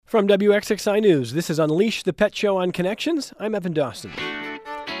From WXXI News, this is Unleash the Pet Show on Connections. I'm Evan Dawson.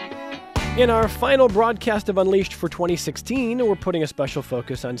 In our final broadcast of Unleashed for 2016, we're putting a special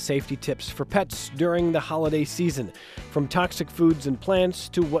focus on safety tips for pets during the holiday season. From toxic foods and plants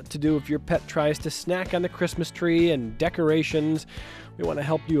to what to do if your pet tries to snack on the Christmas tree and decorations. We want to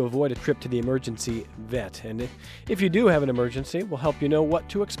help you avoid a trip to the emergency vet. And if you do have an emergency, we'll help you know what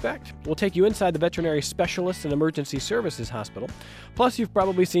to expect. We'll take you inside the veterinary specialists and emergency services hospital. Plus, you've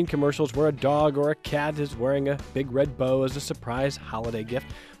probably seen commercials where a dog or a cat is wearing a big red bow as a surprise holiday gift.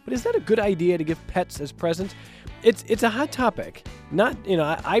 But is that a good idea to give pets as presents? It's a hot topic.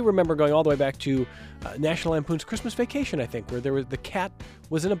 I remember going all the way back to National Lampoon's Christmas Vacation, I think, where the cat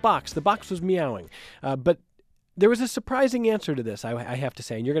was in a box. The box was meowing. But there was a surprising answer to this, I have to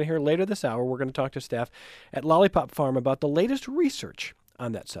say. And you're going to hear later this hour, we're going to talk to staff at Lollypop Farm about the latest research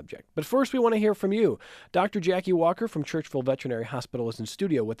on that subject. But first, we want to hear from you. Dr. Jackie Walker from Churchville Veterinary Hospital is in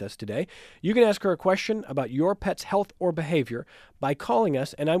studio with us today. You can ask her a question about your pet's health or behavior by calling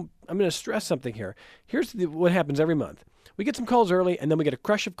us, and I'm going to stress something here. Here's what happens every month. We get some calls early, and then we get a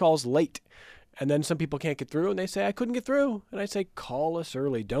crush of calls late. And then some people can't get through, and they say, I couldn't get through. And I say, call us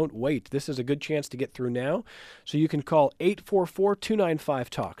early. Don't wait. This is a good chance to get through now. So you can call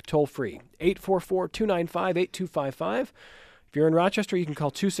 844-295-TALK, toll free, 844-295-8255. If you're in Rochester, you can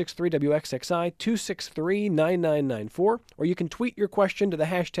call 263-WXXI, 263-9994, or you can tweet your question to the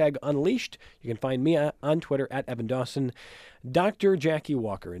hashtag Unleashed. You can find me on Twitter at Evan Dawson. Dr. Jackie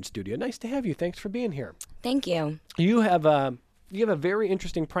Walker in studio. Nice to have you. Thanks for being here. Thank you. You have a very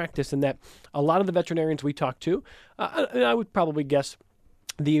interesting practice in that a lot of the veterinarians we talk to, and I would probably guess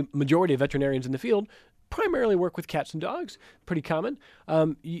the majority of veterinarians in the field, primarily work with cats and dogs. Pretty common.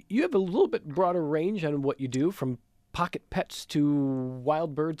 You have a little bit broader range on what you do, from pocket pets to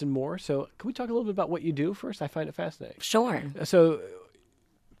wild birds and more. So can we talk a little bit about what you do first? I find it fascinating. Sure. So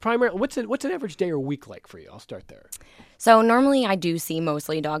primarily, what's an average day or week like for you? I'll start there. So normally I do see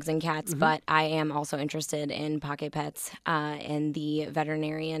mostly dogs and cats, but I am also interested in pocket pets. And the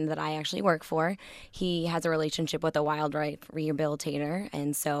veterinarian that I actually work for, he has a relationship with a wildlife rehabilitator.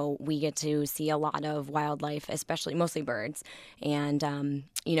 And so we get to see a lot of wildlife, especially mostly birds. And,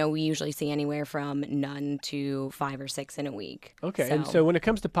 we usually see anywhere from none to 5 or 6 in a week. Okay. And so when it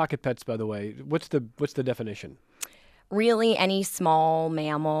comes to pocket pets, by the way, what's the definition? Really any small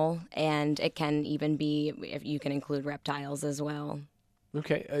mammal, and it can even be, if you can include reptiles as well.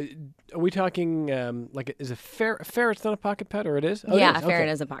 Okay. Are we talking, is a ferret's not a pocket pet, or it is? Oh, yeah, it is. a ferret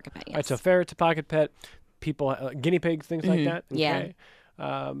Okay. is a pocket pet, yes. All right, so ferret's a pocket pet, people, guinea pigs, things like that? Yeah.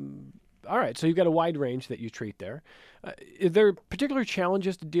 All right, so you've got a wide range that you treat there. Is there particular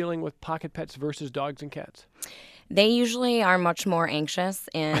challenges to dealing with pocket pets versus dogs and cats? They usually are much more anxious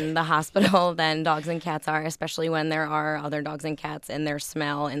in the hospital than dogs and cats are, especially when there are other dogs and cats and their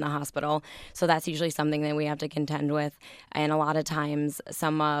smell in the hospital. So that's usually something that we have to contend with. And a lot of times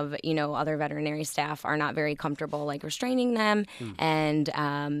some of, other veterinary staff are not very comfortable, restraining them. And,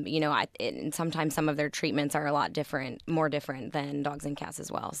 and sometimes some of their treatments are a lot more different than dogs and cats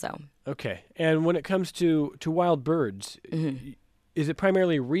as well. So. Okay. And when it comes to wild birds, is it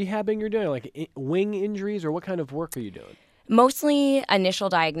primarily rehabbing you're doing, like wing injuries, or what kind of work are you doing? Mostly initial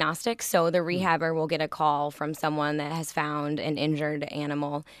diagnostics. So the rehabber will get a call from someone that has found an injured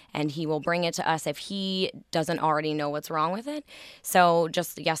animal, and he will bring it to us if he doesn't already know what's wrong with it. So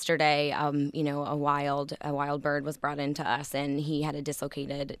just yesterday, a wild bird was brought into us, and he had a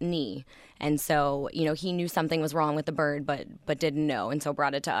dislocated knee. And so, he knew something was wrong with the bird, but didn't know, and so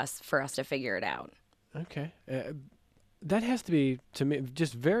brought it to us for us to figure it out. Okay. That has to be, to me,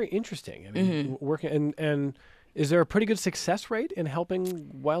 just very interesting. I mean, working and is there a pretty good success rate in helping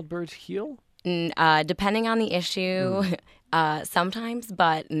wild birds heal? Depending on the issue, sometimes,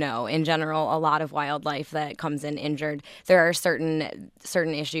 but no. In general, a lot of wildlife that comes in injured, there are certain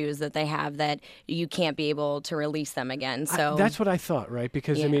issues that they have that you can't be able to release them again. So that's what I thought, right?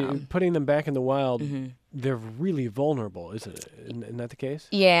 Because putting them back in the wild, they're really vulnerable, isn't it? Isn't that the case?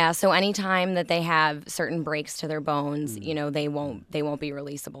 Yeah. So anytime that they have certain breaks to their bones, they won't be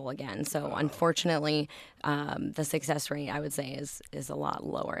releasable again. So unfortunately, the success rate, I would say, is a lot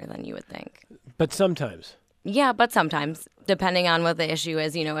lower than you would think. But sometimes. Yeah, but sometimes, depending on what the issue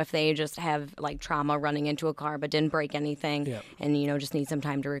is, if they just have trauma running into a car but didn't break anything, and just need some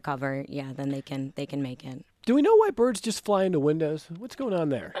time to recover, then they can make it. Do we know why birds just fly into windows? What's going on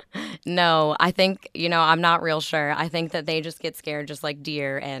there? No, I think, I'm not real sure. I think that they just get scared just like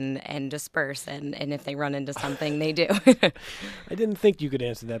deer and disperse, and if they run into something, they do. I didn't think you could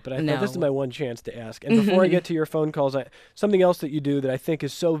answer that, but I thought this is my one chance to ask. And before I get to your phone calls, something else that you do that I think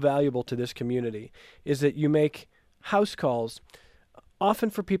is so valuable to this community is that you make house calls often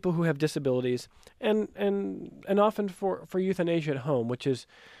for people who have disabilities, and often for euthanasia at home, which is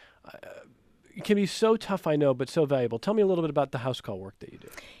it can be so tough, I know, but so valuable. Tell me a little bit about the house call work that you do.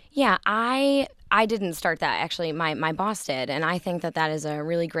 Yeah, I didn't start that. Actually, my boss did, and I think that is a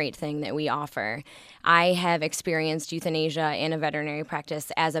really great thing that we offer. I have experienced euthanasia in a veterinary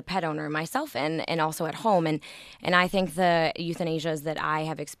practice as a pet owner myself, and also at home, and I think the euthanasias that I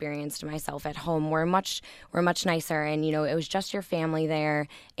have experienced myself at home were much nicer, and it was just your family there,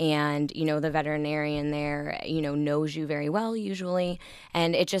 and the veterinarian there knows you very well usually,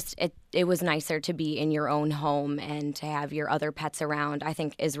 and it was nicer to be in your own home and to have your other pets around. I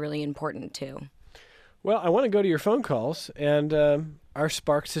think is really important too. Well, I want to go to your phone calls, and our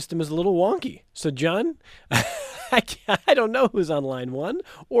Spark system is a little wonky. So, John, I don't know who's on line 1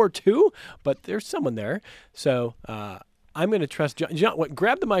 or 2, but there's someone there. So I'm going to trust John. John,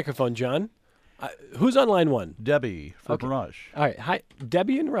 grab the microphone, John. Who's on line 1? Debbie from Rush. All right. Hi,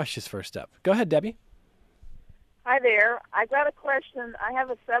 Debbie and Rush is first up. Go ahead, Debbie. Hi there. I got a question. I have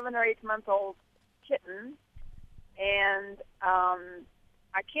a 7 or 8 month old kitten, and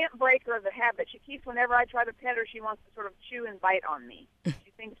I can't break her of the habit. She keeps, whenever I try to pet her, she wants to sort of chew and bite on me.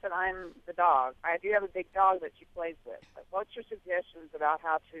 She thinks that I'm the dog. I do have a big dog that she plays with. But what's your suggestions about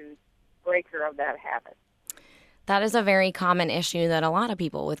how to break her of that habit? That is a very common issue that a lot of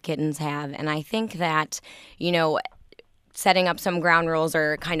people with kittens have. And I think that, setting up some ground rules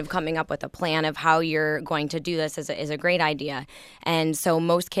or kind of coming up with a plan of how you're going to do this is a great idea. And so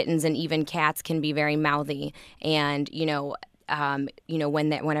most kittens and even cats can be very mouthy, and,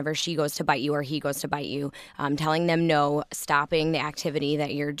 whenever she goes to bite you or he goes to bite you, telling them no, stopping the activity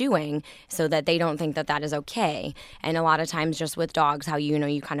that you're doing so that they don't think that is okay. And a lot of times just with dogs, how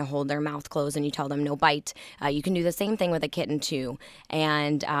you kind of hold their mouth closed and you tell them no bite. You can do the same thing with a kitten too.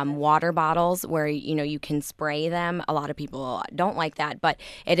 And water bottles where you can spray them. A lot of people don't like that, but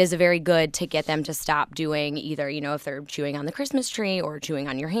it is very good to get them to stop doing either, if they're chewing on the Christmas tree or chewing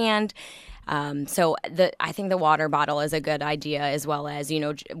on your hand. So I think the water bottle is a good idea, as well as,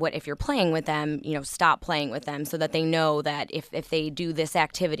 if you're playing with them, stop playing with them so that they know that if they do this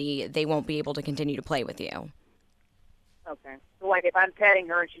activity, they won't be able to continue to play with you. Okay. So like if I'm petting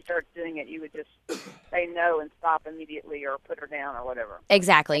her and she starts doing it, you would just say no and stop immediately or put her down or whatever.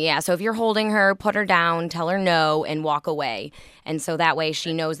 Exactly, yeah. So if you're holding her, put her down, tell her no, and walk away. And so that way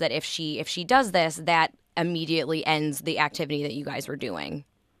she knows that if she does this, that immediately ends the activity that you guys were doing.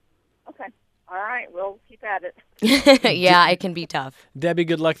 Okay. All right. We'll keep at it. Yeah, it can be tough. Debbie,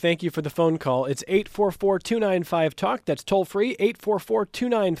 good luck. Thank you for the phone call. It's 844-295-TALK. That's toll free,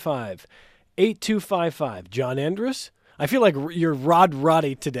 844-295-8255. John Andrus? I feel like you're Rod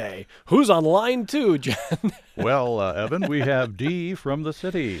Roddy today. Who's on line 2, John? Well, Evan, we have Dee from the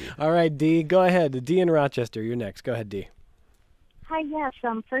city. All right, Dee, go ahead. Dee in Rochester, you're next. Go ahead, Dee. Hi, yes.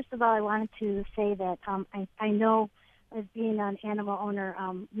 First of all, I wanted to say that I know, as being an animal owner,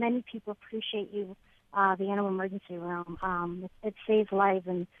 many people appreciate you, the animal emergency room. It saves lives,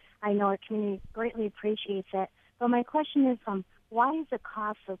 and I know our community greatly appreciates it. But my question is, why is the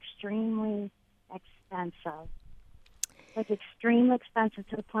cost so extremely expensive? Like extremely expensive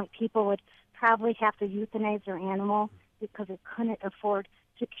to the point people would probably have to euthanize their animal because they couldn't afford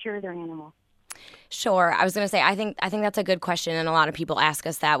to cure their animal. Sure. I was going to say, I think that's a good question, and a lot of people ask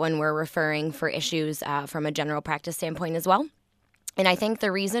us that when we're referring for issues from a general practice standpoint as well. And I think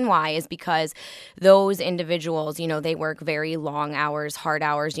the reason why is because those individuals, they work very long hours, hard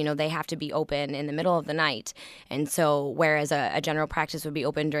hours, they have to be open in the middle of the night. And so whereas a general practice would be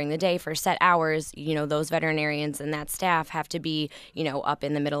open during the day for set hours, those veterinarians and that staff have to be, up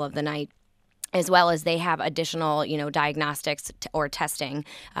in the middle of the night, as well as they have additional, diagnostics or testing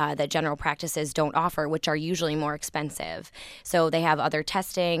that general practices don't offer, which are usually more expensive. So they have other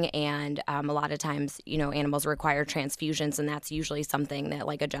testing, and a lot of times, animals require transfusions, and that's usually something that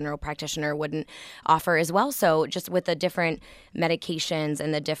like a general practitioner wouldn't offer as well. So just with the different medications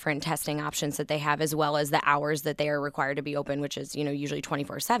and the different testing options that they have, as well as the hours that they are required to be open, which is, usually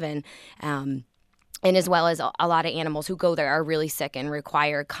 24/7, and as well as a lot of animals who go there are really sick and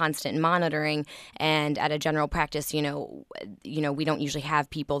require constant monitoring. And at a general practice, we don't usually have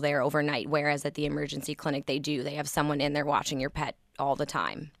people there overnight, whereas at the emergency clinic they do. They have someone in there watching your pet all the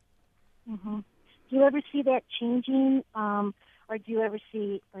time. Mm-hmm. Do you ever see that changing, or do you ever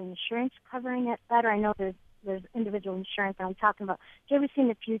see insurance covering it better? I know there's individual insurance I'm talking about. Do you ever see in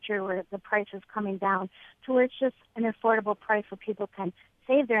the future where the price is coming down to where it's just an affordable price where people can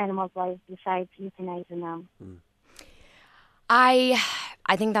save their animals' lives besides euthanizing them?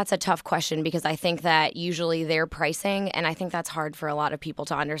 I think that's a tough question because I think that usually their pricing, and I think that's hard for a lot of people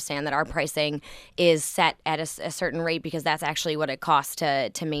to understand, that our pricing is set at a certain rate because that's actually what it costs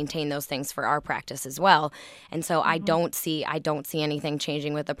to maintain those things for our practice as well. And so I don't see anything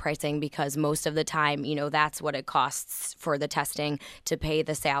changing with the pricing because most of the time, that's what it costs for the testing to pay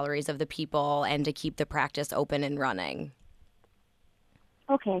the salaries of the people and to keep the practice open and running.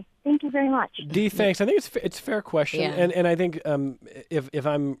 Okay, thank you very much. Dee, thanks. I think it's a fair question, Yeah. and I think if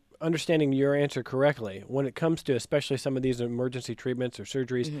I'm understanding your answer correctly, when it comes to especially some of these emergency treatments or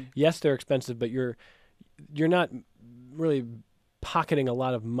surgeries, yes, they're expensive, but you're not really pocketing a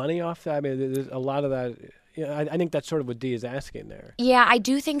lot of money off that. I mean, there's a lot of that. I think that's sort of what Dee is asking there. Yeah, I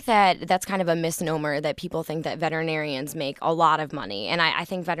do think that that's kind of a misnomer that people think that veterinarians make a lot of money. And I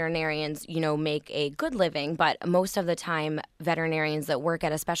think veterinarians, make a good living, but most of the time veterinarians that work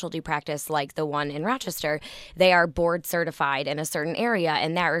at a specialty practice like the one in Rochester, they are board certified in a certain area,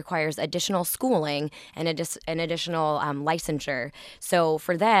 and that requires additional schooling and an additional licensure. So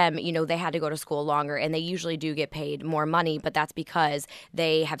for them, they had to go to school longer, and they usually do get paid more money, but that's because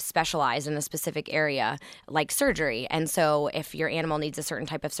they have specialized in a specific area, like surgery. And so if your animal needs a certain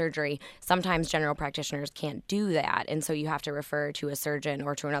type of surgery, sometimes general practitioners can't do that. And so you have to refer to a surgeon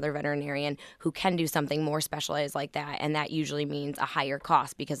or to another veterinarian who can do something more specialized like that. And that usually means a higher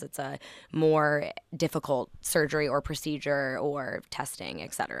cost because it's a more difficult surgery or procedure or testing,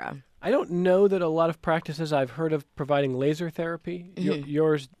 et cetera. I don't know that a lot of practices I've heard of providing laser therapy.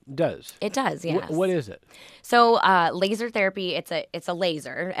 Yours does. It does, yes. What is it? So laser therapy, it's a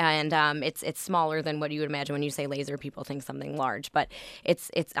laser, and it's smaller than what you would imagine when you say laser. People think something large, but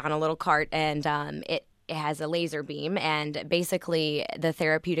it's on a little cart, and it has a laser beam, and basically the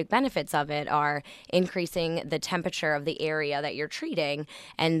therapeutic benefits of it are increasing the temperature of the area that you're treating,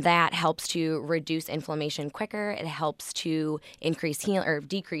 and that helps to reduce inflammation quicker. It helps to decrease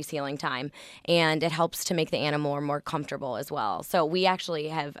healing time, and it helps to make the animal more comfortable as well. So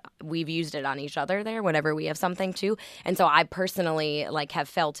we've used it on each other there whenever we have something too, and so I personally have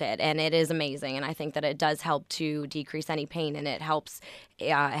felt it, and it is amazing, and I think that it does help to decrease any pain, and it helps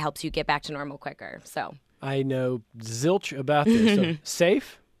you get back to normal quicker. So I know zilch about this. So,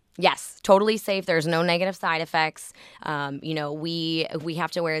 safe? Yes, totally safe. There's no negative side effects. We have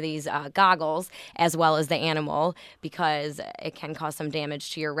to wear these goggles as well as the animal because it can cause some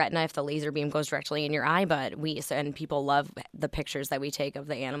damage to your retina if the laser beam goes directly in your eye. But and people love the pictures that we take of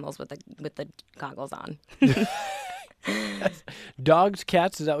the animals with the goggles on. Dogs,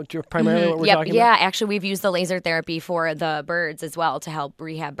 cats, is that what you're primarily what we're talking about? Yeah, actually we've used the laser therapy for the birds as well to help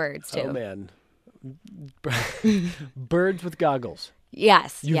rehab birds too. Oh man. Birds with goggles.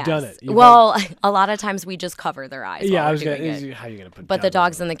 Yes, You've done it. A lot of times we just cover their eyes. Yeah, how are you going to put? But the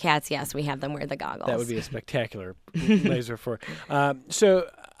dogs and the cats, yes, we have them wear the goggles. That would be a spectacular laser for. So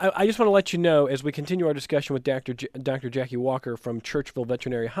I just want to let you know, as we continue our discussion with Dr. Jackie Walker from Churchville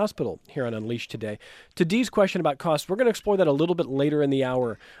Veterinary Hospital here on Unleashed today, to Dee's question about costs, we're going to explore that a little bit later in the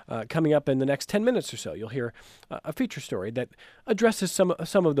hour. Coming up in the next 10 minutes or so, you'll hear a feature story that addresses some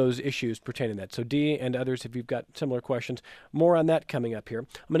of those issues pertaining to that. So Dee and others, if you've got similar questions, more on that coming up here. I'm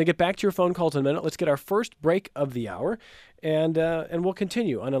going to get back to your phone calls in a minute. Let's get our first break of the hour, and we'll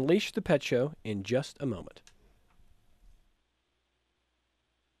continue on Unleash the Pet Show in just a moment.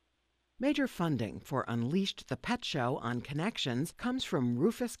 Major funding for Unleashed the Pet Show on Connections comes from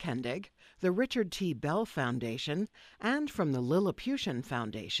Rufus Kendig, the Richard T. Bell Foundation, and from the Lilliputian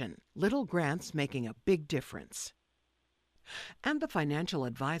Foundation. Little grants making a big difference. And the financial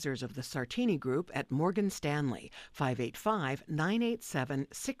advisors of the Sartini Group at Morgan Stanley,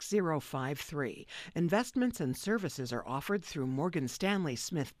 585-987-6053. Investments and services are offered through Morgan Stanley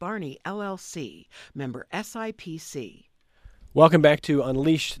Smith Barney, LLC, member SIPC. Welcome back to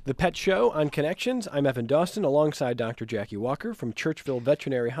Unleash the Pet Show on Connections. I'm Evan Dawson alongside Dr. Jackie Walker from Churchville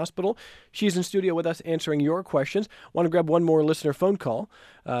Veterinary Hospital. She's in studio with us answering your questions. Want to grab one more listener phone call.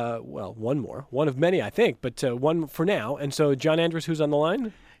 One of many, I think, but one for now. And so, John Andrews, who's on the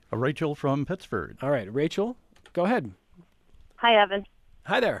line? Rachel from Pittsburgh. All right, Rachel, go ahead. Hi, Evan.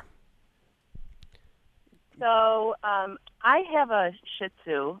 Hi there. So I have a Shih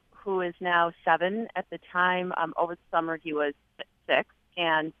Tzu who is now 7. At the time, over the summer, he was 6,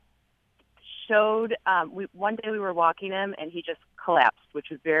 and showed, one day we were walking him, and he just collapsed,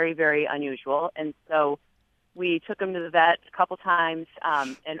 which was very, very unusual. And so we took him to the vet a couple times,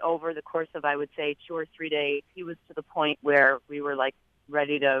 and over the course of, I would say, 2 or 3 days, he was to the point where we were,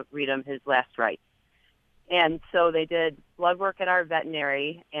 ready to read him his last rites. And so they did blood work at our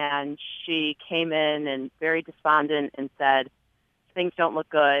veterinary, and she came in and very despondent and said, things don't look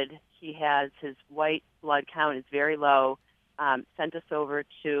good. He has his white blood count is very low. sent us over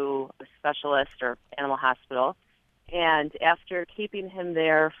to a specialist or animal hospital. And after keeping him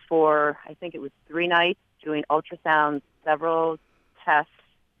there for, I think it was 3 nights, doing ultrasounds, several tests,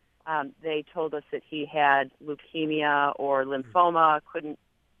 they told us that he had leukemia or lymphoma. Couldn't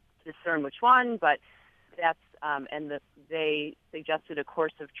discern which one, but that's they suggested a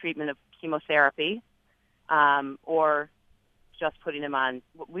course of treatment of chemotherapy, or just putting him on.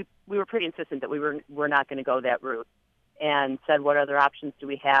 We were pretty insistent that we're not going to go that route, and said, what other options do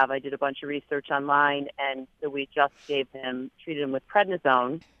we have? I did a bunch of research online, and so we just treated him with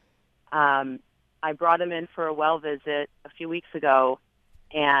prednisone. I brought him in for a well visit a few weeks ago,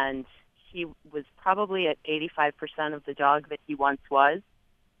 and he was probably at 85% of the dog that he once was.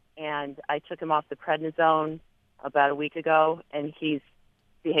 And I took him off the prednisone about a week ago, and he's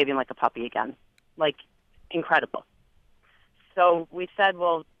behaving like a puppy again, like incredible. So we said,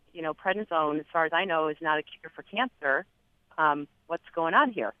 well, prednisone, as far as I know, is not a cure for cancer. What's going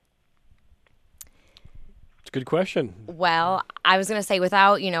on here? It's a good question. Well, I was going to say,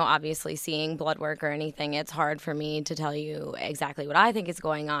 without, obviously seeing blood work or anything, it's hard for me to tell you exactly what I think is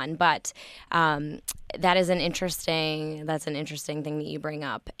going on. But that's an interesting thing that you bring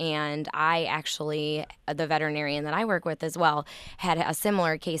up. And I actually, the veterinarian that I work with as well, had a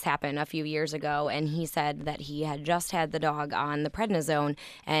similar case happen a few years ago. And he said that he had just had the dog on the prednisone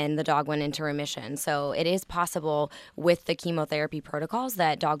and the dog went into remission. So it is possible with the chemotherapy protocols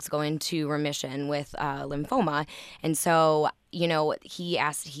that dogs go into remission with lymphoma. And so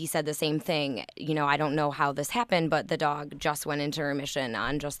he said the same thing. I don't know how this happened, but the dog just went into remission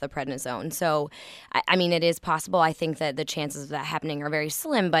on just the prednisone. So, I mean, it is possible. I think that the chances of that happening are very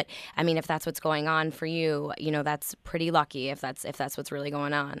slim. But I mean, if that's what's going on for you, that's pretty lucky. If that's what's really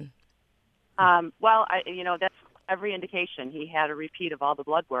going on. Well, that's every indication. He had a repeat of all the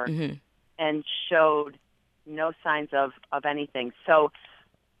blood work and showed no signs of anything. So,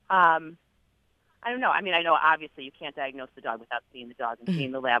 I don't know. I mean, I know obviously you can't diagnose the dog without seeing the dog and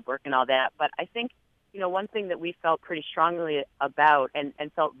seeing the lab work and all that. But I think, one thing that we felt pretty strongly about and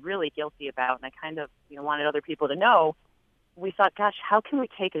felt really guilty about, and I kind of, wanted other people to know, we thought, gosh, how can we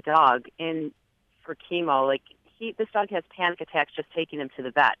take a dog in for chemo? Like, this dog has panic attacks just taking him to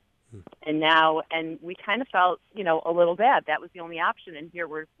the vet. And we kind of felt, a little bad. That was the only option. And here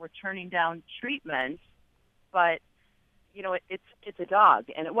we're turning down treatment. But, it's a dog.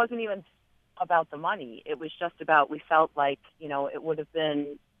 And it wasn't even about the money. It was just about, we felt like, it would have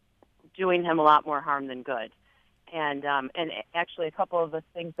been doing him a lot more harm than good. And actually a couple of the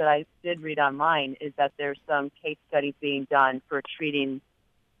things that I did read online is that there's some case studies being done for treating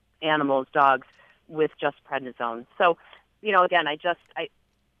animals, dogs, with just prednisone. So, again,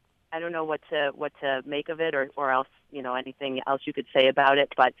 I don't know what to make of it or else, anything else you could say about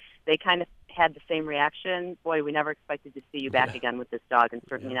it, but they kind of had the same reaction. Boy, we never expected to see you back again with this dog, and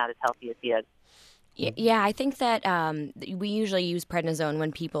certainly not as healthy as he is. Yeah, I think that we usually use prednisone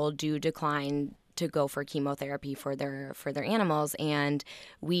when people do decline to go for chemotherapy for their animals, and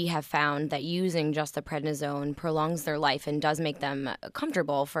we have found that using just the prednisone prolongs their life and does make them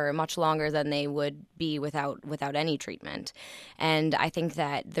comfortable for much longer than they would be without any treatment. And I think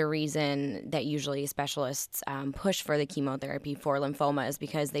that the reason that usually specialists push for the chemotherapy for lymphoma is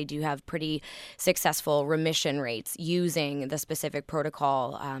because they do have pretty successful remission rates using the specific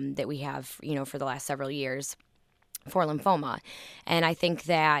protocol that we have, for the last several years for lymphoma. And I think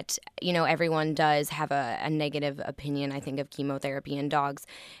that, everyone does have a negative opinion, I think, of chemotherapy in dogs.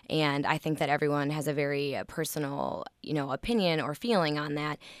 And I think that everyone has a very personal, opinion or feeling on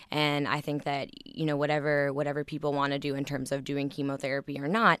that. And I think that, whatever people want to do in terms of doing chemotherapy or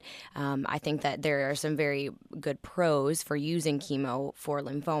not, I think that there are some very good pros for using chemo for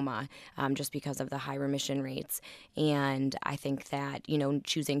lymphoma, just because of the high remission rates. And I think that,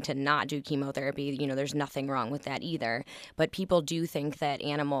 choosing to not do chemotherapy, there's nothing wrong with that either. But people do think that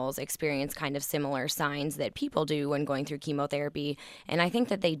animals experience kind of similar signs that people do when going through chemotherapy. And I think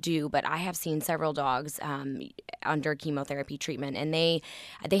that they do, but I have seen several dogs under chemotherapy treatment, and they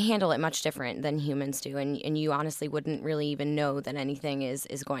handle it much different than humans do. And you honestly wouldn't really even know that anything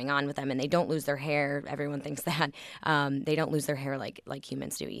is going on with them. And they don't lose their hair. Everyone thinks that. They don't lose their hair like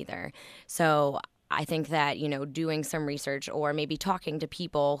humans do either. So I think that, doing some research or maybe talking to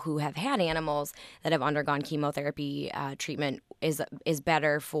people who have had animals that have undergone chemotherapy treatment is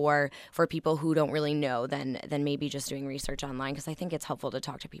better for people who don't really know than maybe just doing research online, because I think it's helpful to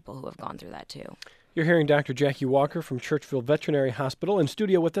talk to people who have gone through that too. You're hearing Dr. Jackie Walker from Churchville Veterinary Hospital in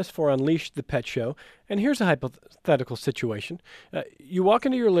studio with us for Unleash the Pet Show. And here's a hypothetical situation. You walk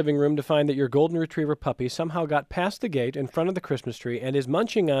into your living room to find that your golden retriever puppy somehow got past the gate in front of the Christmas tree and is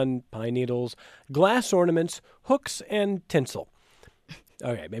munching on pine needles, glass ornaments, hooks, and tinsel.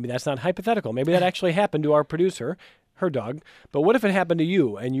 Okay, maybe that's not hypothetical. Maybe that actually happened to our producer, her dog. But what if it happened to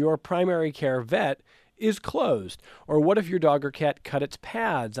you and your primary care vet is closed? Or what if your dog or cat cut its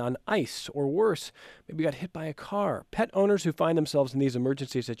pads on ice, or worse, maybe got hit by a car? Pet owners who find themselves in these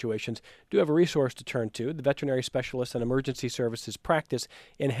emergency situations do have a resource to turn to, the veterinary specialist and emergency services practice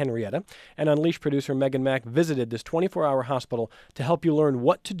in Henrietta. And Unleash producer Megan Mack visited this 24-hour hospital to help you learn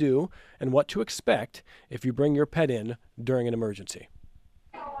what to do and what to expect if you bring your pet in during an emergency.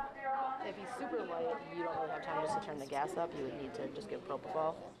 If he's super light, you don't really have time just to turn the gas up. You would need to just give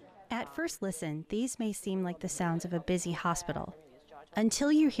propofol. At first listen, these may seem like the sounds of a busy hospital,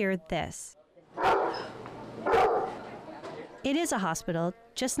 until you hear this. It is a hospital,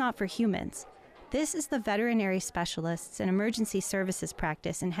 just not for humans. This is the veterinary specialists and emergency services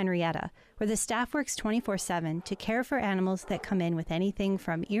practice in Henrietta, where the staff works 24/7 to care for animals that come in with anything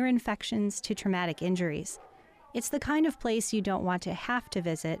from ear infections to traumatic injuries. It's the kind of place you don't want to have to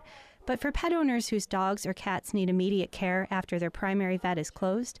visit, but for pet owners whose dogs or cats need immediate care after their primary vet is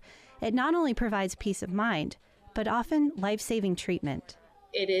closed, it not only provides peace of mind, but often life-saving treatment.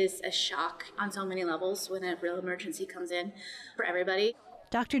 It is a shock on so many levels when a real emergency comes in for everybody.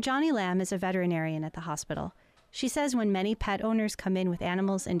 Dr. Johnny Lamb is a veterinarian at the hospital. She says when many pet owners come in with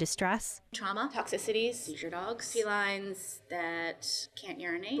animals in distress, Trauma, toxicities, seizure dogs, felines that can't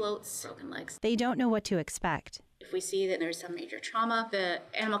urinate, bloats, broken legs, they don't know what to expect. If we see that there's some major trauma, the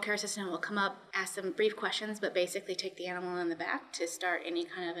animal care assistant will come up, ask some brief questions, but basically take the animal in the back to start any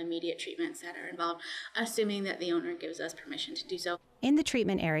kind of immediate treatments that are involved, assuming that the owner gives us permission to do so. In the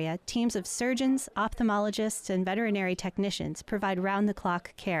treatment area, teams of surgeons, ophthalmologists, and veterinary technicians provide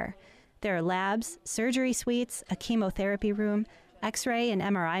round-the-clock care. There are labs, surgery suites, a chemotherapy room, X-ray and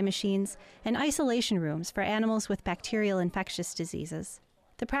MRI machines, and isolation rooms for animals with bacterial infectious diseases.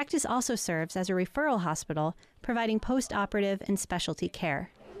 The practice also serves as a referral hospital, providing post-operative and specialty care.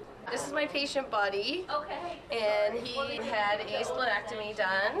 This is my patient Buddy. Okay. And he had a splenectomy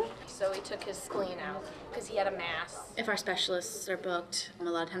done, so we took his spleen out because he had a mass. If our specialists are booked, a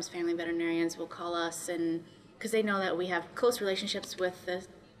lot of times family veterinarians will call us, and because they know that we have close relationships with the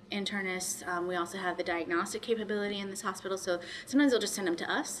internists. We also have the diagnostic capability in this hospital, so sometimes they'll just send them to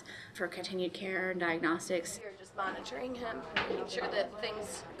us for continued care and diagnostics. We're just monitoring him, making sure that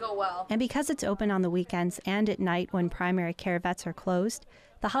things go well. And because it's open on the weekends and at night when primary care vets are closed,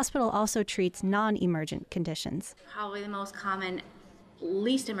 the hospital also treats non-emergent conditions. Probably the most common,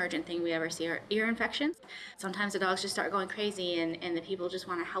 least emergent thing we ever see are ear infections. Sometimes the dogs just start going crazy and the people just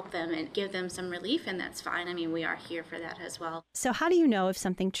want to help them and give them some relief, and that's fine. I mean, we are here for that as well. So how do you know if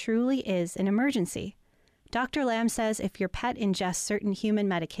something truly is an emergency? Dr. Lamb says if your pet ingests certain human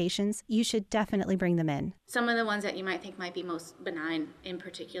medications, you should definitely bring them in. Some of the ones that you might think might be most benign, in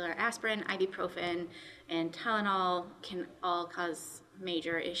particular aspirin, ibuprofen, and Tylenol, can all cause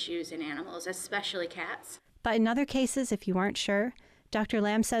major issues in animals, especially cats. But in other cases, if you aren't sure, Dr.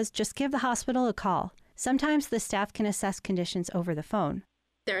 Lamb says just give the hospital a call. Sometimes the staff can assess conditions over the phone.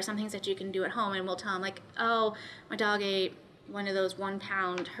 There are some things that you can do at home, and we'll tell them, like, oh, my dog ate one of those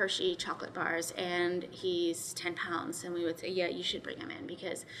 1-pound Hershey chocolate bars, and he's 10 pounds. And we would say, yeah, you should bring him in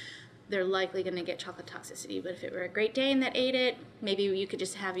because they're likely going to get chocolate toxicity. But if it were a Great Dane that ate it, maybe you could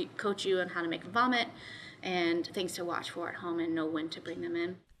just have coach you on how to make them vomit and things to watch for at home and know when to bring them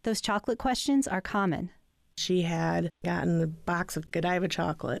in. Those chocolate questions are common. She had gotten a box of Godiva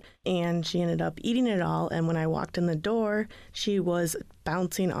chocolate, and she ended up eating it all. And when I walked in the door, she was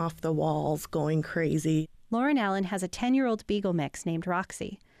bouncing off the walls, going crazy. Lauren Allen has a 10-year-old beagle mix named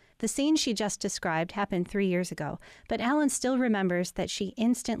Roxy. The scene she just described happened 3 years ago, but Allen still remembers that she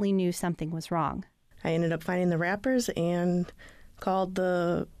instantly knew something was wrong. I ended up finding the wrappers and called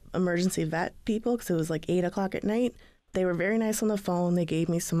the emergency vet people because it was like 8 o'clock at night. They were very nice on the phone. They gave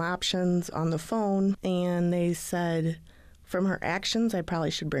me some options on the phone, and they said from her actions, I probably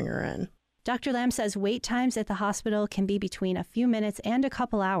should bring her in. Dr. Lamb says wait times at the hospital can be between a few minutes and a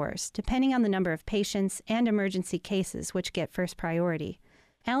couple hours, depending on the number of patients and emergency cases, which get first priority.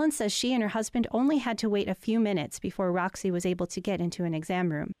 Allen says she and her husband only had to wait a few minutes before Roxy was able to get into an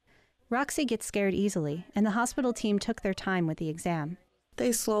exam room. Roxy gets scared easily, and the hospital team took their time with the exam.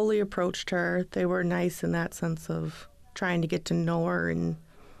 They slowly approached her. They were nice in that sense of trying to get to know her and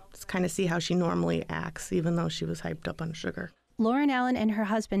just kind of see how she normally acts, even though she was hyped up on sugar. Lauren Allen and her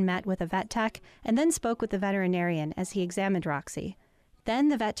husband met with a vet tech and then spoke with the veterinarian as he examined Roxy. Then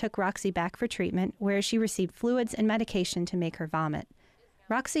the vet took Roxy back for treatment, where she received fluids and medication to make her vomit.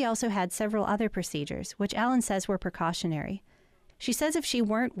 Roxy also had several other procedures, which Allen says were precautionary. She says if she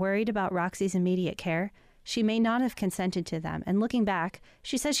weren't worried about Roxy's immediate care, she may not have consented to them, and looking back,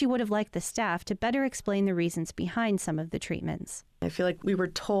 she says she would have liked the staff to better explain the reasons behind some of the treatments. I feel like we were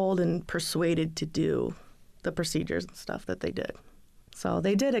told and persuaded to do the procedures and stuff that they did. So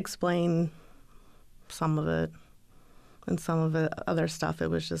they did explain some of it, and some of the other stuff,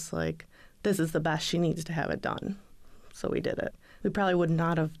 it was just like, this is the best, she needs to have it done. So we did it. We probably would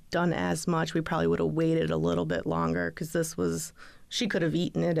not have done as much. We probably would have waited a little bit longer because this was, she could have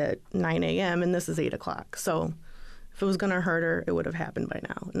eaten it at 9 a.m. and this is 8 o'clock. So if it was going to hurt her, it would have happened by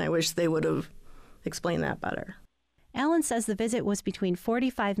now. And I wish they would have explained that better. Allen says the visit was between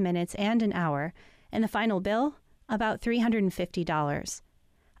 45 minutes and an hour, and the final bill, about $350.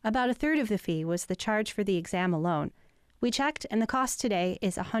 About a third of the fee was the charge for the exam alone. We checked, and the cost today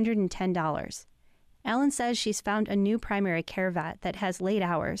is $110. Allen says she's found a new primary care vet that has late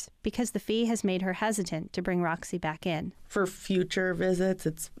hours because the fee has made her hesitant to bring Roxy back in. For future visits,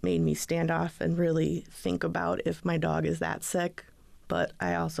 it's made me stand off and really think about if my dog is that sick, but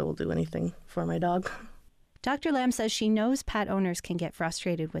I also will do anything for my dog. Dr. Lamb says she knows pet owners can get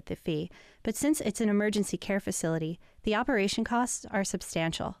frustrated with the fee, but since it's an emergency care facility, the operation costs are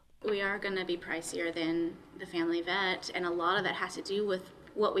substantial. We are going to be pricier than the family vet, and a lot of that has to do with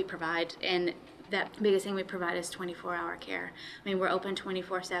what we provide, and that biggest thing we provide is 24-hour care. I mean, we're open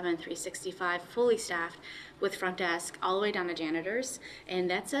 24/7, 365, fully staffed with front desk all the way down to janitors, and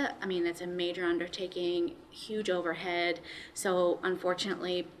that's a major undertaking, huge overhead. So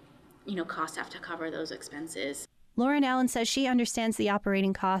unfortunately, costs have to cover those expenses. Lauren Allen says she understands the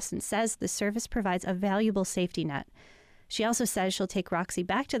operating costs and says the service provides a valuable safety net. She also says she'll take Roxy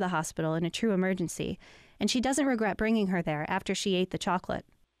back to the hospital in a true emergency, and she doesn't regret bringing her there after she ate the chocolate.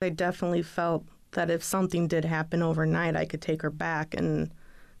 I definitely felt that if something did happen overnight, I could take her back, and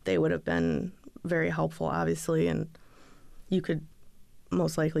they would have been very helpful, obviously, and you could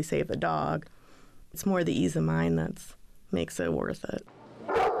most likely save the dog. It's more the ease of mind that makes it worth it.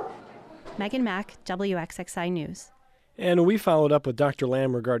 Megan Mack, WXXI News. And we followed up with Dr.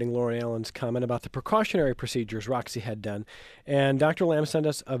 Lamb regarding Lauren Allen's comment about the precautionary procedures Roxy had done. And Dr. Lamb sent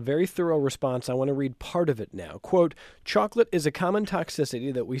us a very thorough response. I want to read part of it now. Quote, chocolate is a common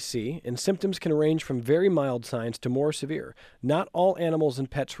toxicity that we see, and symptoms can range from very mild signs to more severe. Not all animals and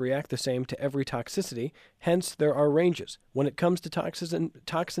pets react the same to every toxicity. Hence, there are ranges. When it comes to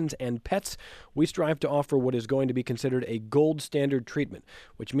toxins and pets, we strive to offer what is going to be considered a gold standard treatment,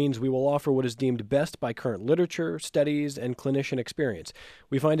 which means we will offer what is deemed best by current literature, studies, and clinician experience.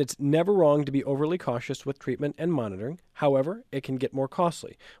 We find it's never wrong to be overly cautious with treatment and monitoring. However, it can get more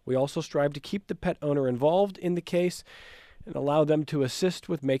costly. We also strive to keep the pet owner involved in the case and allow them to assist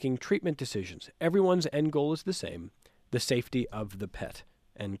with making treatment decisions. Everyone's end goal is the same, the safety of the pet.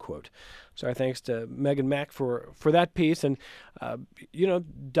 End quote. So our thanks to Megan Mack for that piece. And,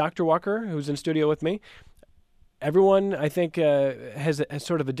 Dr. Walker, who's in studio with me, everyone, I think, has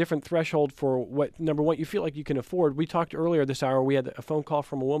sort of a different threshold for what, number one, you feel like you can afford. We talked earlier this hour, we had a phone call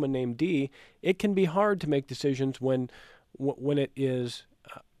from a woman named Dee. It can be hard to make decisions when it is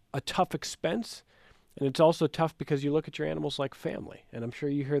a tough expense. And it's also tough because you look at your animals like family. And I'm sure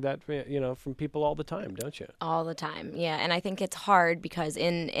you hear that, from people all the time, don't you? All the time, yeah. And I think it's hard because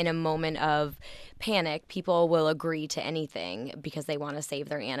in a moment of panic, people will agree to anything because they want to save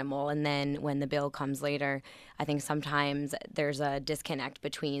their animal. And then when the bill comes later, I think sometimes there's a disconnect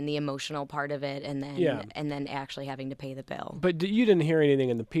between the emotional part of it and then actually having to pay the bill. But you didn't hear anything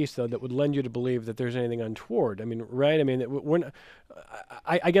in the piece, though, that would lend you to believe that there's anything untoward. I mean, right? I mean,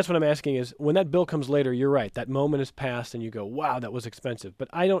 I guess what I'm asking is, when that bill comes later, you're right, that moment has passed and you go, wow, that was expensive. But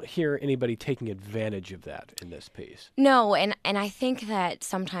I don't hear anybody taking advantage of that in this piece. No, and I think that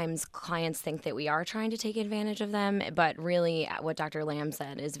sometimes clients think that we are trying to take advantage of them, but really what Dr. Lamb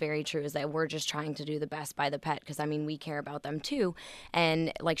said is very true, is that we're just trying to do the best by the pet because, we care about them too.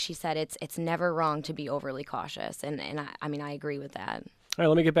 And like she said, it's never wrong to be overly cautious. And I agree with that. All right,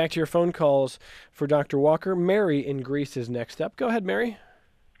 let me get back to your phone calls for Dr. Walker. Mary in Greece is next up. Go ahead, Mary.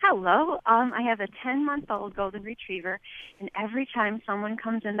 Hello. I have a 10-month-old golden retriever, and every time someone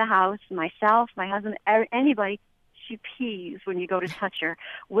comes in the house, myself, my husband, anybody, she pees when you go to touch her.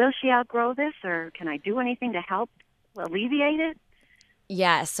 Will she outgrow this, or can I do anything to help alleviate it?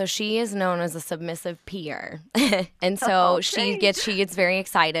 Yeah, so she is known as a submissive peer. And so she gets very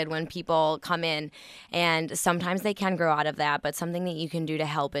excited when people come in, and sometimes they can grow out of that, but something that you can do to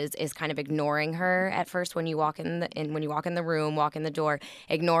help is kind of ignoring her at first when you walk in the room, walk in the door,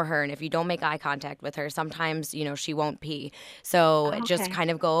 ignore her, and if you don't make eye contact with her, sometimes, she won't pee. So just kind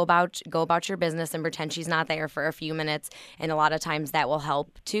of go about your business and pretend she's not there for a few minutes, and a lot of times that will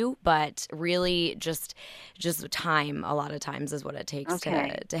help too, but really just time a lot of times is what it takes to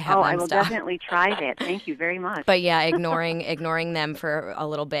have them I will stop. definitely try that. Thank you very much. But yeah, ignoring them for a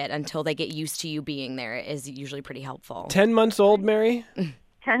little bit until they get used to you being there is usually pretty helpful. 10 months old, Mary?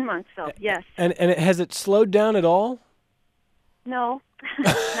 10 months old, yes. And has it slowed down at all? No,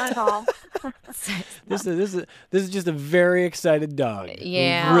 not at all. This is just a very excited dog.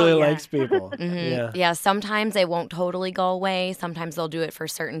 Yeah. Who really likes people. Mm-hmm. Yeah, sometimes they won't totally go away. Sometimes they'll do it for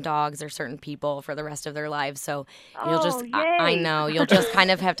certain dogs or certain people for the rest of their lives. So you'll just, I know, you'll just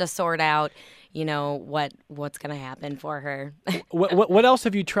kind of have to sort out, what's going to happen for her. What else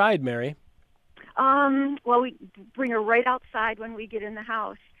have you tried, Mary? Well, we bring her right outside when we get in the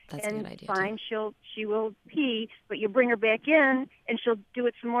house. That's and a good idea, fine, she will pee, but you bring her back in, and she'll do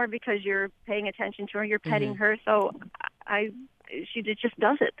it some more because you're paying attention to her, you're petting her. So she just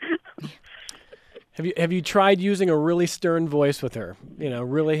does it. Have you tried using a really stern voice with her?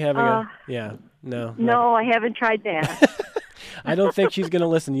 Really having No, I haven't tried that. I don't think she's going to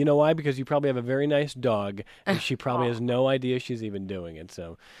listen. You know why? Because you probably have a very nice dog, and she probably has no idea she's even doing it.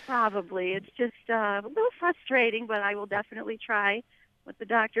 So probably. It's just a little frustrating, but I will definitely try what the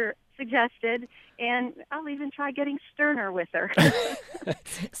doctor suggested, and I'll even try getting sterner with her. I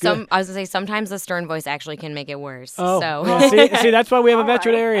was going to say, sometimes the stern voice actually can make it worse. Oh, so. Yeah, see, that's why we have a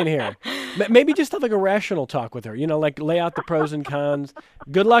veterinarian here. Maybe just have like a rational talk with her, like lay out the pros and cons.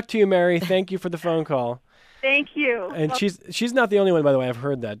 Good luck to you, Mary. Thank you for the phone call. Thank you. And she's not the only one, by the way. I've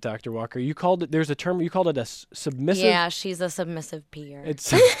heard that, Dr. Walker. You called it. There's a term. You called it a submissive. Yeah, she's a submissive peer.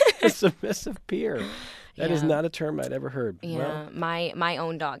 It's a submissive peer. That is not a term I'd ever heard. Yeah, well, my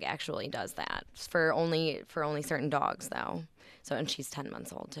own dog actually does that for only certain dogs though. So, and she's 10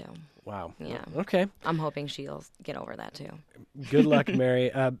 months old too. Wow. Yeah. Okay. I'm hoping she'll get over that too. Good luck,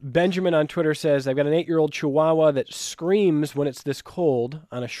 Mary. Benjamin on Twitter says, I've got an 8-year-old Chihuahua that screams when it's this cold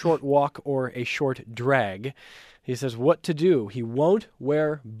on a short walk or a short drag. He says, what to do? He won't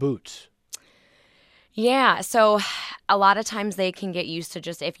wear boots. Yeah, so a lot of times they can get used to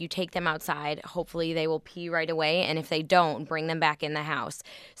just if you take them outside, hopefully they will pee right away. And if they don't, bring them back in the house.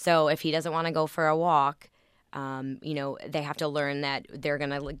 So if he doesn't want to go for a walk, they have to learn that they're going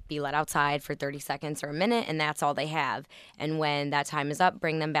to be let outside for 30 seconds or a minute, and that's all they have. And when that time is up,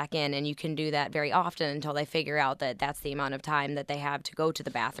 bring them back in. And you can do that very often until they figure out that that's the amount of time that they have to go to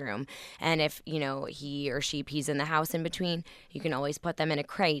the bathroom. And if, he or she pees in the house in between, you can always put them in a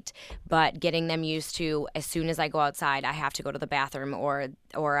crate. But getting them used to, as soon as I go outside, I have to go to the bathroom or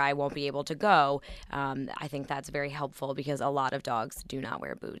I won't be able to go. I think that's very helpful because a lot of dogs do not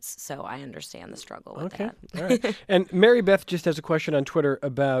wear boots. So I understand the struggle with that. All right. And Mary Beth just has a question on Twitter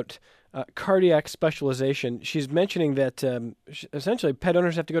about cardiac specialization. She's mentioning that essentially pet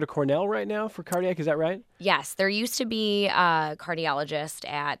owners have to go to Cornell right now for cardiac. Is that right? Yes. There used to be a cardiologist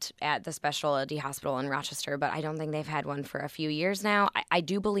at the specialty hospital in Rochester, but I don't think they've had one for a few years now. I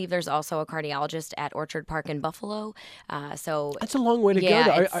do believe there's also a cardiologist at Orchard Park in Buffalo. So that's a long way to go.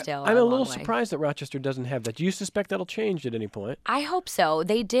 It's still I'm a little surprised that Rochester doesn't have that. Do you suspect that'll change at any point? I hope so.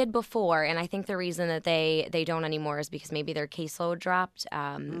 They did before, and I think the reason that they don't anymore is because maybe their caseload dropped.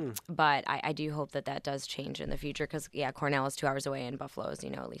 But I do hope that does change in the future because, Cornell is 2 hours away and Buffalo is,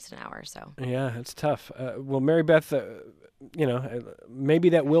 at least an hour. So yeah, it's tough. Well, Mary Beth, maybe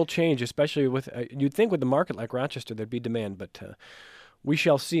that will change, especially with, you'd think with a market like Rochester, there'd be demand, but we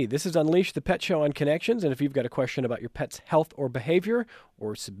shall see. This is Unleash the Pet Show on Connections, and if you've got a question about your pet's health or behavior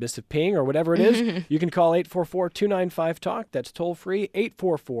or submissive peeing or whatever it is, you can call 844-295-TALK. That's toll free,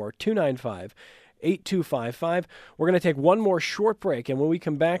 844-295-8255. We're going to take one more short break, and when we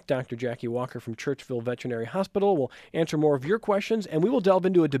come back, Dr. Jackie Walker from Churchville Veterinary Hospital will answer more of your questions, and we will delve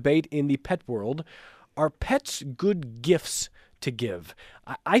into a debate in the pet world. Are pets good gifts to give?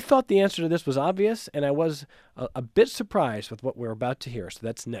 I thought the answer to this was obvious, and I was a bit surprised with what we're about to hear, so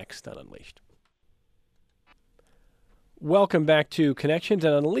that's next on Unleashed. Welcome back to Connections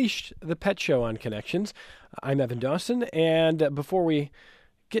and Unleashed, the Pet Show on Connections. I'm Evan Dawson, and before we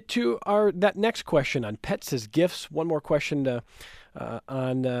get to that next question on pets as gifts, one more question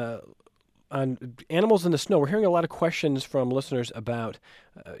on on animals in the snow. We're hearing a lot of questions from listeners about,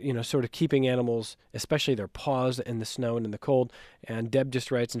 sort of keeping animals, especially their paws, in the snow and in the cold. And Deb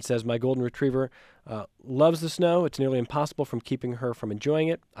just writes and says, my golden retriever loves the snow. It's nearly impossible from keeping her from enjoying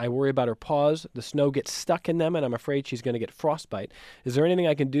it. I worry about her paws. The snow gets stuck in them, and I'm afraid she's going to get frostbite. Is there anything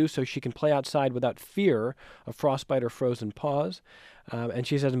I can do so she can play outside without fear of frostbite or frozen paws? And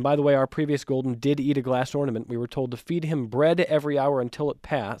she says, and by the way, our previous golden did eat a glass ornament. We were told to feed him bread every hour until it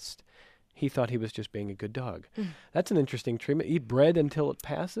passed. He thought he was just being a good dog. That's an interesting treatment. Eat bread until it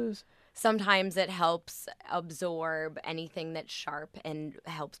passes? Sometimes it helps absorb anything that's sharp and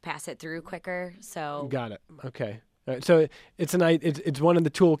helps pass it through quicker. So Got it. Okay. All right. So it's one of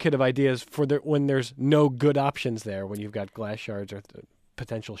the toolkit of ideas for when there's no good options there, when you've got glass shards or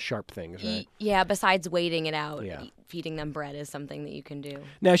potential sharp things, right? Yeah, besides waiting it out, feeding them bread is something that you can do.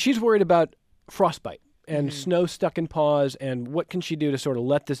 Now, she's worried about frostbite and snow stuck in paws, and what can she do to sort of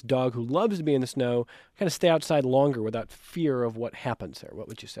let this dog who loves to be in the snow kind of stay outside longer without fear of what happens there? What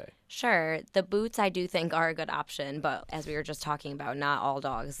would you say? Sure. The boots I do think are a good option, but as we were just talking about, not all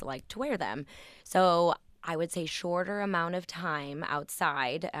dogs like to wear them. So I would say shorter amount of time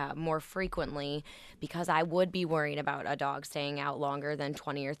outside more frequently, because I would be worried about a dog staying out longer than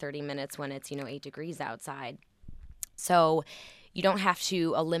 20 or 30 minutes when it's, 8 degrees outside. So you don't have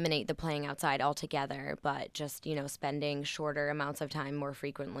to eliminate the playing outside altogether, but just, spending shorter amounts of time more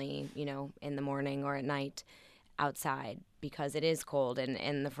frequently, in the morning or at night outside, because it is cold,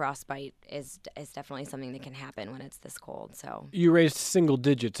 and the frostbite is definitely something that can happen when it's this cold. So you raised single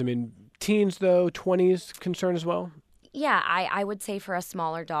digits. I mean, teens, though, 20s concern as well? Yeah, I would say for a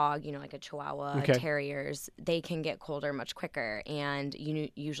smaller dog, like a Chihuahua, terriers, they can get colder much quicker. And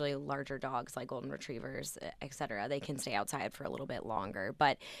usually larger dogs like golden retrievers, et cetera, they can stay outside for a little bit longer.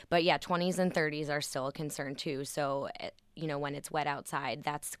 But yeah, 20s and 30s are still a concern too. So, when it's wet outside,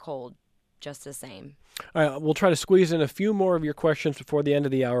 that's cold just the same. All right, we'll try to squeeze in a few more of your questions before the end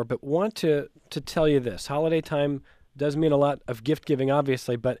of the hour, but want to tell you this. Holiday time does mean a lot of gift giving,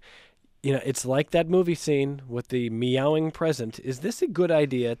 obviously, but it's like that movie scene with the meowing present. Is this a good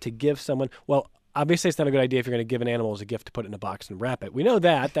idea to give someone, well, obviously it's not a good idea if you're going to give an animal as a gift to put it in a box and wrap it. We know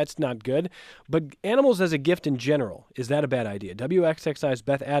that. That's not good. But animals as a gift in general, is that a bad idea? WXXI's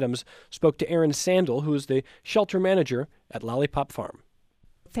Beth Adams spoke to Erin Sandel, who is the shelter manager at Lollypop Farm.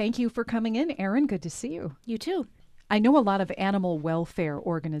 Thank you for coming in, Erin. Good to see you. You too. I know a lot of animal welfare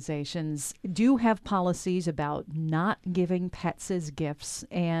organizations do have policies about not giving pets as gifts,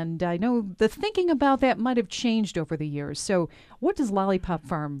 and I know the thinking about that might have changed over the years. So what does Lollypop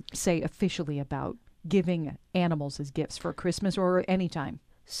Farm say officially about giving animals as gifts for Christmas or any time?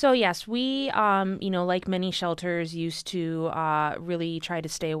 So yes, we, like many shelters, used to really try to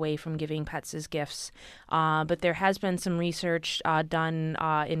stay away from giving pets as gifts. But there has been some research done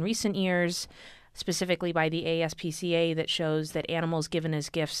in recent years, specifically by the ASPCA, that shows that animals given as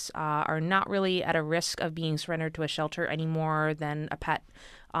gifts are not really at a risk of being surrendered to a shelter any more than a pet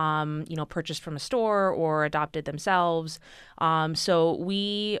purchased from a store or adopted themselves. So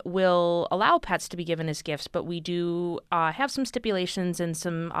we will allow pets to be given as gifts, but we do have some stipulations and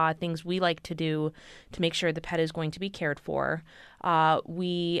some things we like to do to make sure the pet is going to be cared for.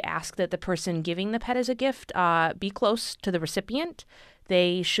 We ask that the person giving the pet as a gift be close to the recipient.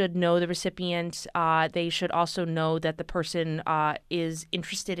 They should know the recipient. They should also know that the person is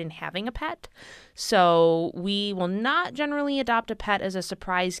interested in having a pet. So we will not generally adopt a pet as a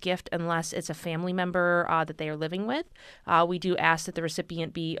surprise gift unless it's a family member that they are living with. We do ask that the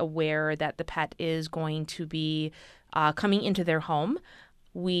recipient be aware that the pet is going to be coming into their home.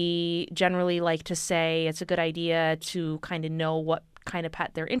 We generally like to say it's a good idea to kind of know what kind of pet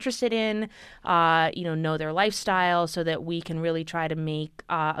they're interested in, know their lifestyle, so that we can really try to make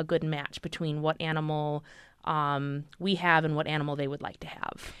a good match between what animal we have and what animal they would like to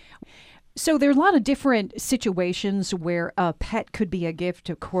have. So there are a lot of different situations where a pet could be a gift.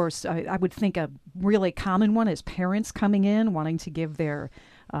 Of course, I would think a really common one is parents coming in wanting to give their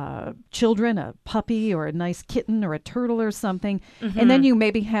children a puppy or a nice kitten or a turtle or something. Mm-hmm. And then you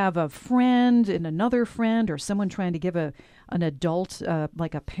maybe have a friend and another friend, or someone trying to give an adult,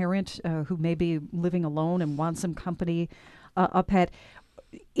 like a parent who may be living alone and wants some company, a pet.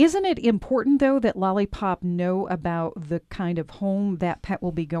 Isn't it important, though, that Lollypop know about the kind of home that pet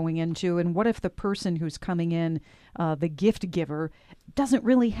will be going into? And what if the person who's coming in, the gift giver, doesn't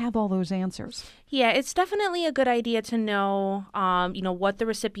really have all those answers? Yeah, it's definitely a good idea to know, what the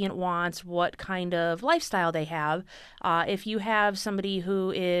recipient wants, what kind of lifestyle they have. If you have somebody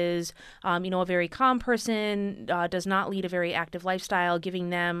who is, a very calm person, does not lead a very active lifestyle, giving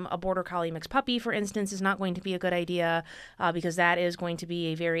them a Border Collie mixed puppy, for instance, is not going to be a good idea because that is going to be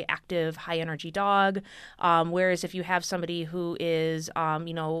be a very active, high-energy dog. Whereas if you have somebody who is,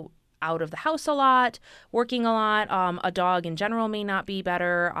 out of the house a lot, working a lot, a dog in general may not be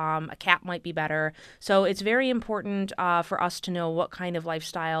better. A cat might be better. So it's very important for us to know what kind of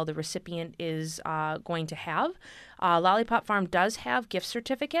lifestyle the recipient is going to have. Lollypop Farm does have gift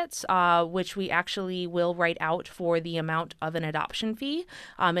certificates, which we actually will write out for the amount of an adoption fee.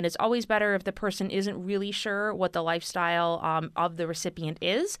 And it's always better if the person isn't really sure what the lifestyle of the recipient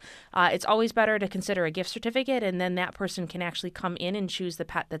is. It's always better to consider a gift certificate, and then that person can actually come in and choose the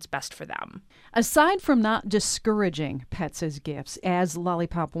pet that's best for them. Aside from not discouraging pets as gifts, as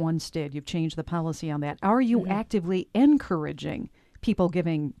Lollipop once did, you've changed the policy on that. Are you actively encouraging people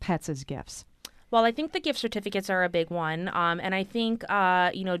giving pets as gifts? Well, I think the gift certificates are a big one. And I think,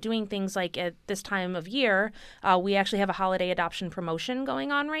 doing things like at this time of year, we actually have a holiday adoption promotion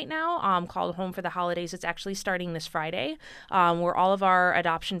going on right now called Home for the Holidays. It's actually starting this Friday, where all of our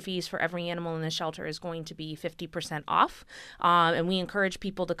adoption fees for every animal in the shelter is going to be 50% off. And we encourage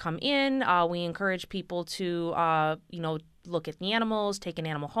people to come in. We encourage people to, look at the animals, take an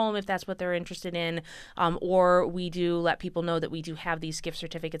animal home if that's what they're interested in, or we do let people know that we do have these gift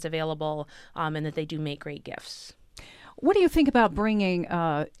certificates available and that they do make great gifts. What do you think about bringing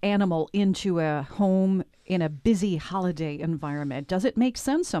an animal into a home in a busy holiday environment? Does it make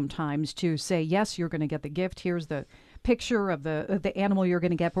sense sometimes to say, yes, you're going to get the gift, here's the picture of the animal you're going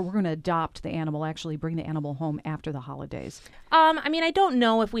to get, but we're going to adopt the animal, actually bring the animal home after the holidays? I don't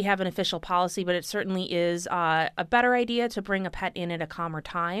know if we have an official policy, but it certainly is a better idea to bring a pet in at a calmer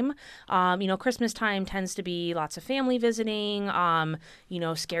time. Christmas time tends to be lots of family visiting,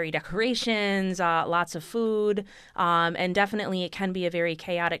 scary decorations, lots of food, and definitely it can be a very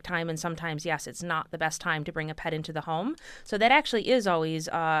chaotic time, and sometimes, yes, it's not the best time to bring a pet into the home. So that actually is always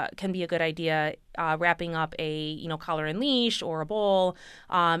can be a good idea, wrapping up a collar and leash or a bowl,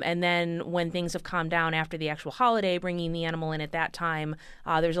 and then when things have calmed down after the actual holiday, bringing the animal in at that time,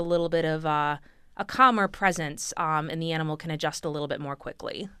 there's a little bit of a calmer presence, and the animal can adjust a little bit more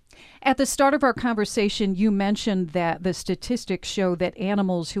quickly. At the start of our conversation, you mentioned that the statistics show that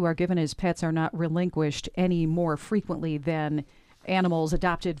animals who are given as pets are not relinquished any more frequently than animals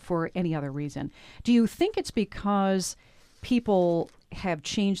adopted for any other reason. Do you think it's because people have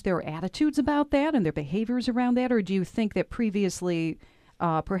changed their attitudes about that and their behaviors around that, or do you think that previously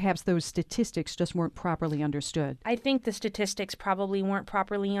perhaps those statistics just weren't properly understood? I think the statistics probably weren't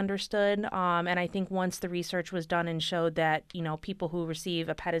properly understood, and I think once the research was done and showed that people who receive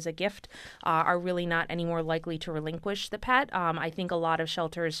a pet as a gift are really not any more likely to relinquish the pet, I think a lot of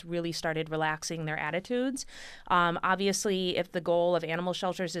shelters really started relaxing their attitudes. Obviously, if the goal of animal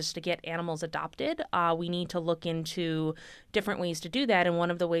shelters is to get animals adopted, we need to look into different ways to do that, and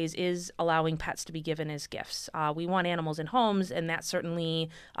one of the ways is allowing pets to be given as gifts. We want animals in homes, and that certainly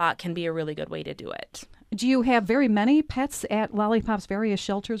can be a really good way to do it. Do you have very many pets at Lollipop's various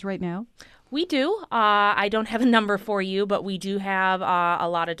shelters right now? We do. I don't have a number for you, but we do have a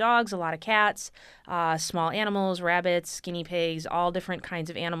lot of dogs, a lot of cats, small animals, rabbits, guinea pigs, all different kinds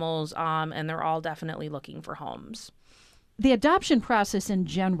of animals, and they're all definitely looking for homes. The adoption process in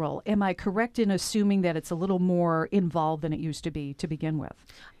general, am I correct in assuming that it's a little more involved than it used to be to begin with?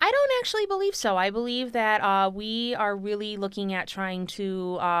 I don't actually believe so. I believe that we are really looking at trying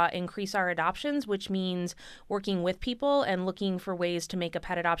to increase our adoptions, which means working with people and looking for ways to make a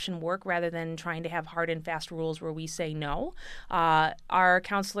pet adoption work rather than trying to have hard and fast rules where we say no. Our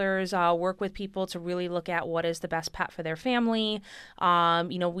counselors work with people to really look at what is the best pet for their family.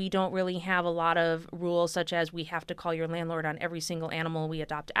 We don't really have a lot of rules such as we have to call your landlord on every single animal we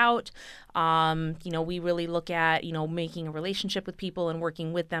adopt out. We really look at, making a relationship with people and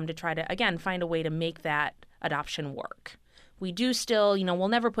working with them to try to, again, find a way to make that adoption work. We do still, we'll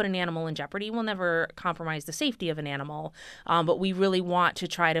never put an animal in jeopardy. We'll never compromise the safety of an animal, but we really want to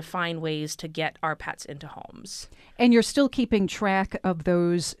try to find ways to get our pets into homes. And you're still keeping track of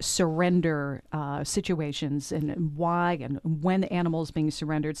those surrender situations and why and when the animal is being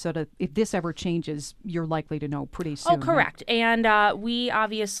surrendered, so that if this ever changes, you're likely to know pretty soon. Oh, correct. Right? And we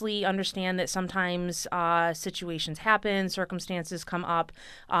obviously understand that sometimes situations happen, circumstances come up.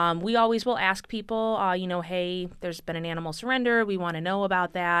 We always will ask people, hey, there's been an animal surrender. We want to know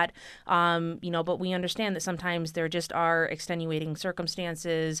about that. But we understand that sometimes there just are extenuating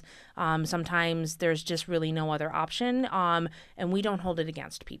circumstances. Sometimes there's just really no other option. And we don't hold it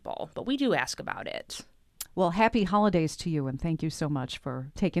against people, but we do ask about it. Well, happy holidays to you, and thank you so much for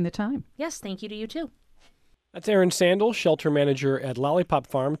taking the time. Yes, thank you to you too. That's Erin Sandel, shelter manager at Lollypop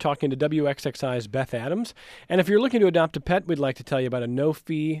Farm, talking to WXXI's Beth Adams. And if you're looking to adopt a pet, we'd like to tell you about a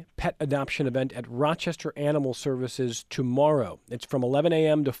no-fee pet adoption event at Rochester Animal Services tomorrow. It's from 11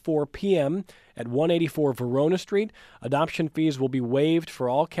 a.m. to 4 p.m. at 184 Verona Street. Adoption fees will be waived for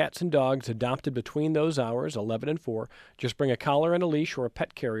all cats and dogs adopted between those hours, 11 and 4. Just bring a collar and a leash or a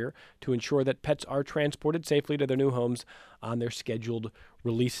pet carrier to ensure that pets are transported safely to their new homes on their scheduled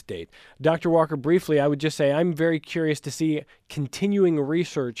release date. Dr. Walker, briefly, I would just say I'm very curious to see continuing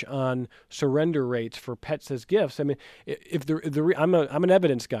research on surrender rates for pets as gifts. I mean, I'm an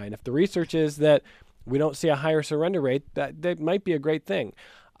evidence guy, and if the research is that we don't see a higher surrender rate, that might be a great thing.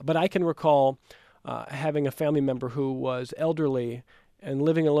 But I can recall having a family member who was elderly and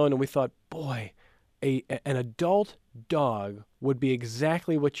living alone, and we thought, boy, an adult dog would be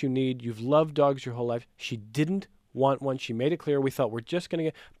exactly what you need. You've loved dogs your whole life. She didn't want one. She made it clear. We thought we're just going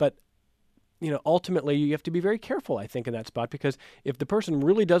to get, but ultimately you have to be very careful, I think, in that spot, because if the person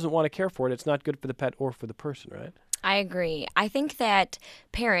really doesn't want to care for it, it's not good for the pet or for the person, right? I agree. I think that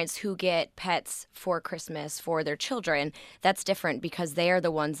parents who get pets for Christmas for their children, that's different because they are the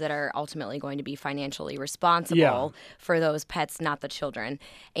ones that are ultimately going to be financially responsible for those pets, not the children.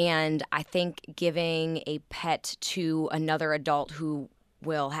 And I think giving a pet to another adult who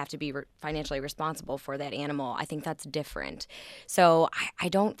will have to be financially responsible for that animal, I think that's different. So I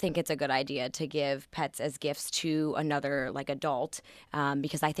don't think it's a good idea to give pets as gifts to another adult,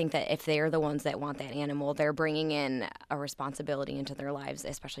 because I think that if they're the ones that want that animal, they're bringing in a responsibility into their lives,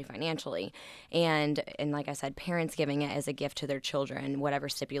 especially financially. And like I said, parents giving it as a gift to their children, whatever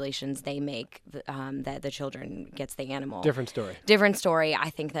stipulations they make, that the children gets the animal. Different story. Different story.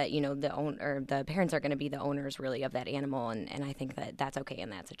 I think that the parents are going to be the owners really of that animal, and I think that that's okay in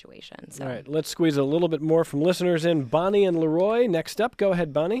that situation. So. All right, let's squeeze a little bit more from listeners in. Bonnie and Leroy, next up. Go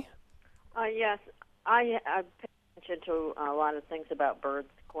ahead, Bonnie. Yes, I pay attention to a lot of things about birds,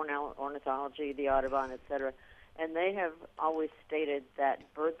 Cornell ornithology, the Audubon, etc., and they have always stated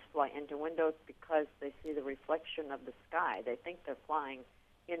that birds fly into windows because they see the reflection of the sky. They think they're flying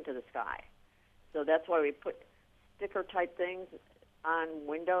into the sky. So that's why we put sticker-type things on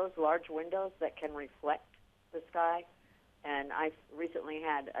windows, large windows that can reflect the sky. And I recently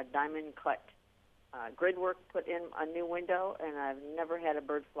had a diamond-cut grid work put in a new window, and I've never had a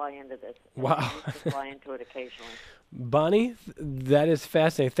bird fly into this. Wow. I used to fly into it occasionally. Bonnie, that is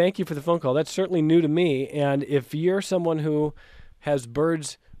fascinating. Thank you for the phone call. That's certainly new to me. And if you're someone who has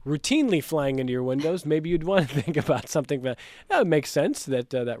birds routinely flying into your windows, maybe you'd want to think about something that makes sense,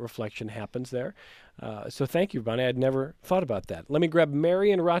 that reflection happens there. So thank you, Bonnie. I'd never thought about that. Let me grab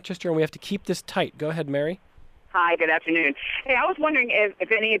Mary in Rochester, and we have to keep this tight. Go ahead, Mary. Hi, good afternoon. Hey, I was wondering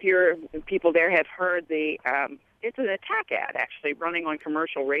if any of your people there have heard it's an attack ad, actually, running on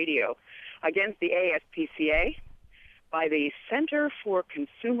commercial radio against the ASPCA by the Center for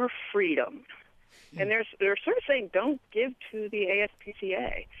Consumer Freedom. And they're sort of saying, don't give to the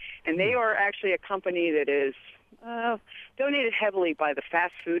ASPCA. And they are actually a company that is donated heavily by the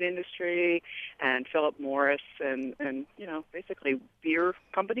fast food industry and Philip Morris and basically beer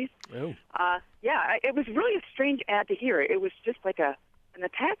companies. Oh. It was really a strange ad to hear. It was just like an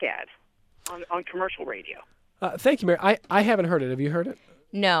attack ad on commercial radio. Thank you, Mary. I haven't heard it. Have you heard it?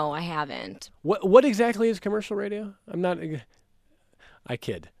 No, I haven't. What exactly is commercial radio? I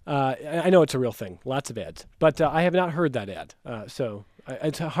kid. I know it's a real thing. Lots of ads. But I have not heard that ad. So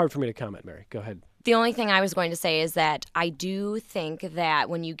it's hard for me to comment, Mary. Go ahead. The only thing I was going to say is that I do think that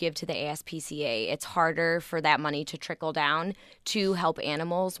when you give to the ASPCA, it's harder for that money to trickle down to help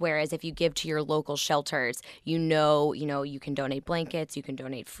animals, whereas if you give to your local shelters, you can donate blankets, you can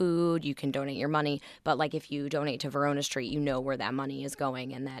donate food, you can donate your money, but like if you donate to Verona Street, you know where that money is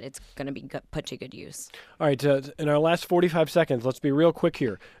going and that it's going to be put to good use. All right, in our last 45 seconds, let's be real quick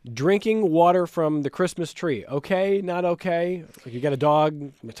here. Drinking water from the Christmas tree, okay, not okay? Like you got a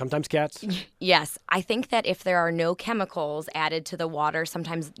dog, sometimes cats? Yes. I think that if there are no chemicals added to the water,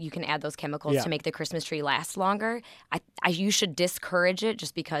 sometimes you can add those chemicals to make the Christmas tree last longer. You should discourage it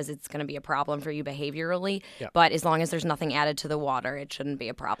just because it's going to be a problem for you behaviorally. Yep. But as long as there's nothing added to the water, it shouldn't be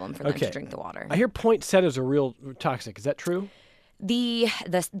a problem for them to drink the water. I hear poinsettias are real toxic. Is that true? The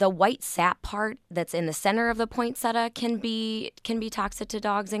white sap part that's in the center of the poinsettia can be toxic to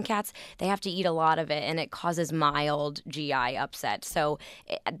dogs and cats. They have to eat a lot of it, and it causes mild GI upset. So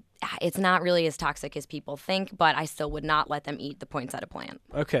it's not really as toxic as people think, but I still would not let them eat the poinsettia plant.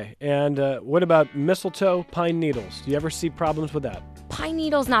 Okay, and what about mistletoe, pine needles? Do you ever see problems with that? Pine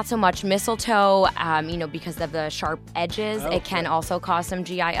needles, not so much. Mistletoe, because of the sharp edges, it can also cause some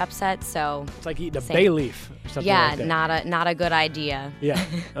GI upset. So it's like eating a bay leaf or something like that. Yeah, not a good idea. Yeah.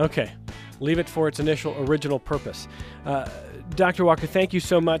 Okay. leave it for its initial original purpose. Dr. Walker, thank you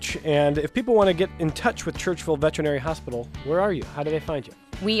so much. And if people want to get in touch with Churchville Veterinary Hospital, where are you? How do they find you?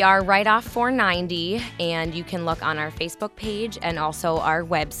 We are right off 490, and you can look on our Facebook page and also our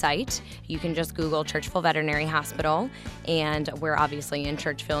website. You can just Google Churchville Veterinary Hospital, and we're obviously in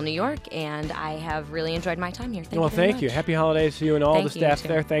Churchville, New York, and I have really enjoyed my time here. Thank you. Happy holidays to you and all Thank the you, staff too.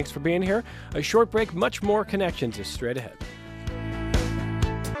 there. Thanks for being here. A short break, much more Connections is straight ahead.